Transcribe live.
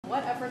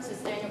What efforts is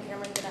Daniel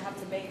Cameron going to have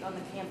to make on the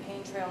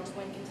campaign trail to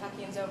win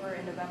Kentuckians over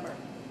in November?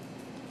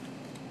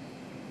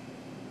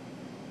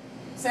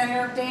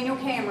 Senator Daniel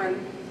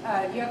Cameron,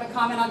 do you have a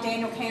comment on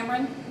Daniel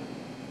Cameron?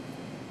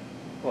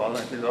 Well,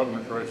 I think the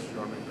governor's race is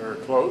going to be very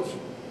close.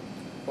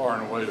 Far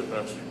and away the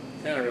best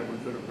candidate we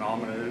could have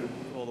nominated.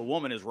 Well, the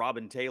woman is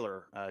Robin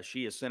Taylor.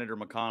 She is Senator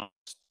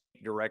McConnell's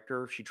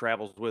director. She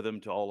travels with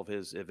him to all of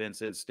his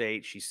events in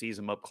state. She sees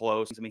him up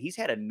close. I mean, he's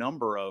had a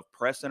number of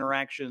press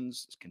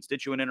interactions,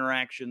 constituent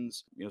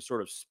interactions,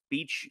 sort of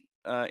speech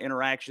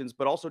interactions,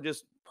 but also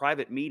just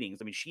private meetings.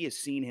 I mean, she has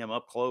seen him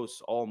up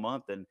close all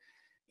month, and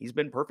he's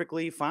been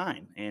perfectly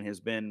fine and has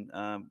been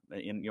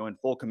in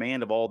full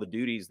command of all the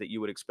duties that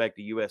you would expect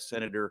a U.S.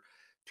 senator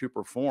to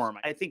perform.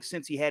 I think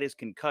since he had his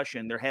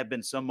concussion, there have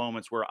been some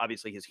moments where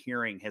obviously his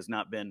hearing has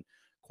not been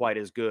quite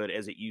as good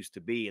as it used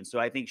to be. And so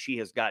I think she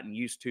has gotten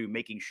used to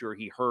making sure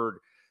he heard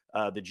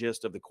the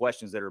gist of the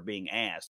questions that are being asked.